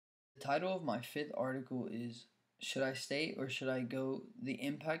The title of my fifth article is Should I Stay or Should I Go? The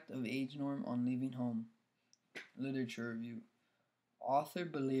Impact of Age Norm on Leaving Home. Literature Review. Author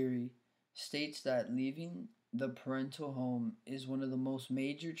Baleri states that leaving the parental home is one of the most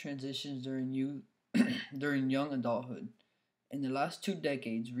major transitions during young adulthood. In the last 2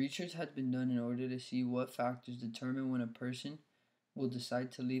 decades, research has been done in order to see what factors determine when a person will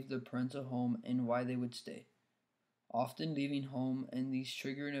decide to leave the parental home and why they would stay. Often leaving home and these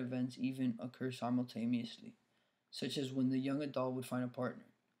triggering events even occur simultaneously, such as when the young adult would find a partner.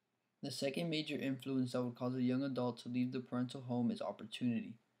 The second major influence that would cause a young adult to leave the parental home is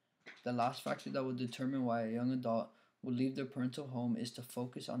opportunity. The last factor that would determine why a young adult would leave their parental home is to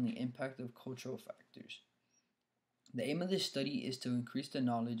focus on the impact of cultural factors. The aim of this study is to increase the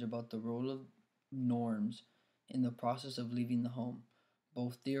knowledge about the role of norms in the process of leaving the home,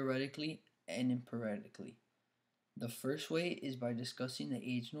 both theoretically and empirically. The first way is by discussing the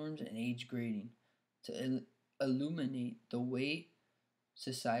age norms and age grading to illuminate the way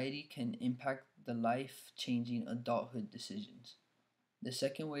society can impact the life changing adulthood decisions. The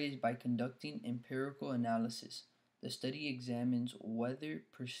second way is by conducting empirical analysis. The study examines whether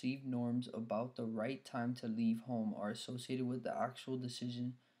perceived norms about the right time to leave home are associated with the actual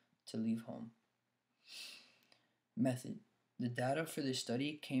decision to leave home. Method. The data for this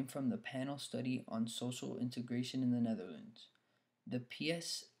study came from the panel study on social integration in the Netherlands. The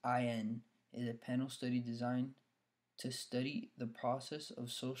PSIN is a panel study designed to study the process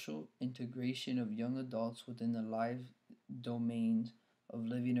of social integration of young adults within the live domains of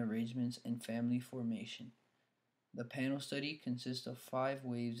living arrangements and family formation. The panel study consists of 5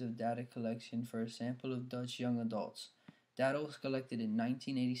 waves of data collection for a sample of Dutch young adults. Data was collected in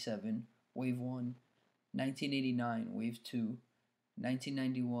 1987, Wave 1, 1989, Wave 2,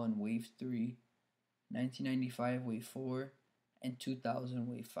 1991, Wave 3, 1995, Wave 4, and 2000,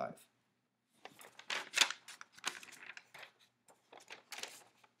 Wave 5.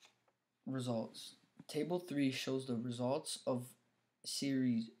 Results. Table 3 shows the results of a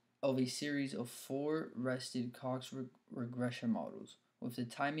series of 4 rested Cox regression models, with the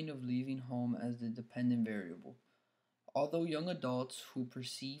timing of leaving home as the dependent variable. Although young adults who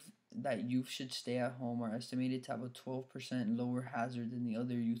perceive that youth should stay at home are estimated to have a 12% lower hazard than the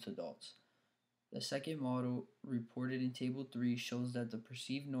other youth adults. The second model, reported in Table 3, shows that the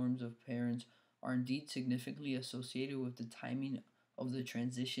perceived norms of parents are indeed significantly associated with the timing of the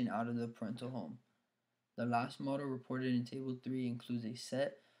transition out of the parental home. The last model, reported in Table 3, includes a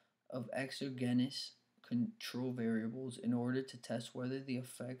set of exogenous control variables in order to test whether the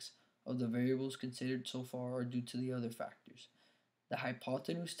effects of the variables considered so far are due to the other factors. The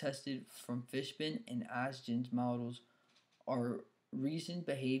hypotenuse tested from Fishbin and Asgen's models are reasoned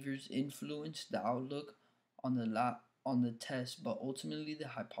behaviors influence the outlook on the test, but ultimately the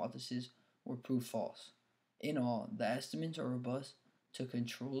hypotheses were proved false. In all, the estimates are robust to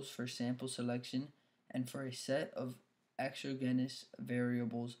controls for sample selection and for a set of exogenous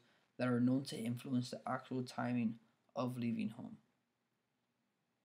variables that are known to influence the actual timing of leaving home.